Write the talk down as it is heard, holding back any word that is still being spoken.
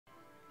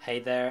Hey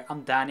there,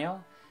 I'm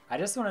Daniel. I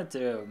just wanted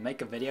to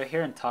make a video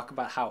here and talk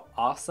about how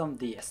awesome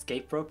the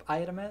escape rope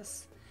item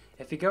is.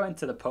 If you go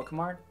into the Poké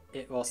Mart,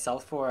 it will sell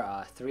for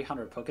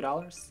 300 Poké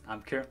Dollars.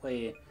 I'm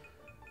currently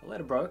a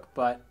little broke,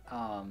 but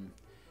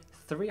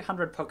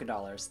 300 Poké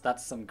Dollars,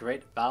 that's some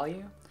great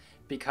value,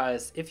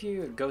 because if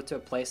you go to a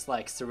place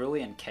like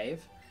Cerulean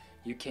Cave,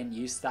 you can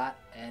use that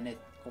and it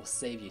will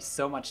save you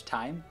so much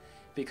time,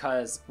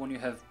 because when you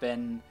have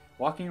been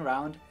walking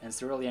around in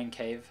Cerulean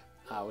Cave,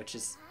 which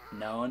is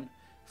known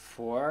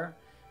for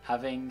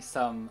having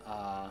some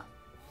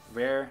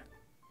rare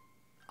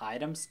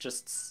items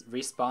just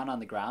respawn on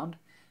the ground,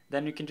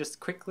 then you can just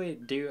quickly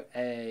do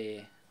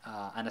an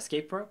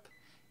escape rope,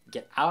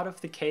 get out of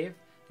the cave,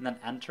 and then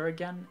enter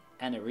again,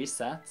 and it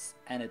resets,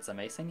 and it's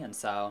amazing. And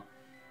so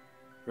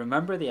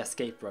remember the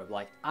escape rope.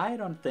 Like, I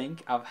don't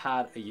think I've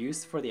had a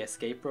use for the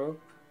escape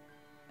rope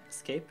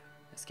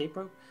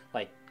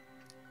like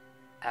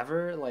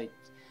ever. Like,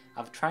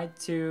 I've tried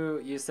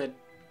to use it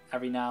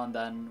every now and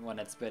then when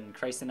it's been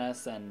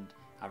craziness and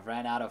I've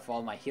ran out of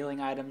all my healing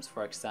items,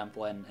 for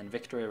example in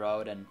Victory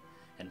Road and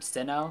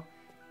Sinnoh.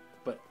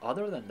 But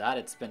other than that,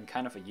 it's been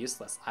kind of a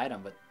useless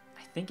item. But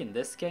I think in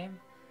this game,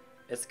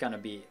 it's gonna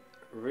be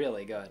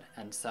really good.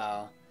 And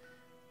so,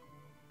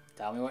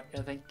 tell me what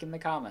you think in the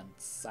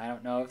comments. I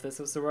don't know if this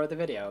was the word of the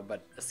video,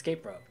 but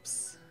escape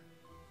ropes,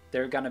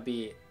 they're gonna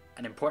be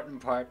an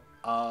important part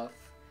of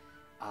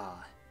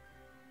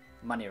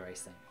money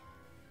racing.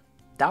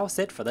 That was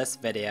it for this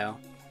video.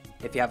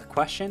 If you have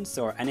questions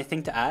or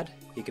anything to add,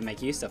 you can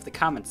make use of the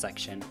comment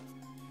section.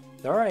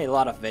 There are a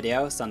lot of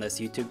videos on this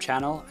YouTube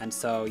channel, and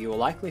so you will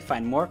likely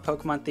find more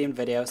Pokemon themed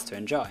videos to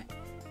enjoy.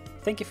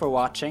 Thank you for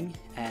watching,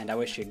 and I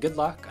wish you good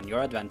luck on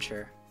your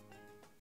adventure.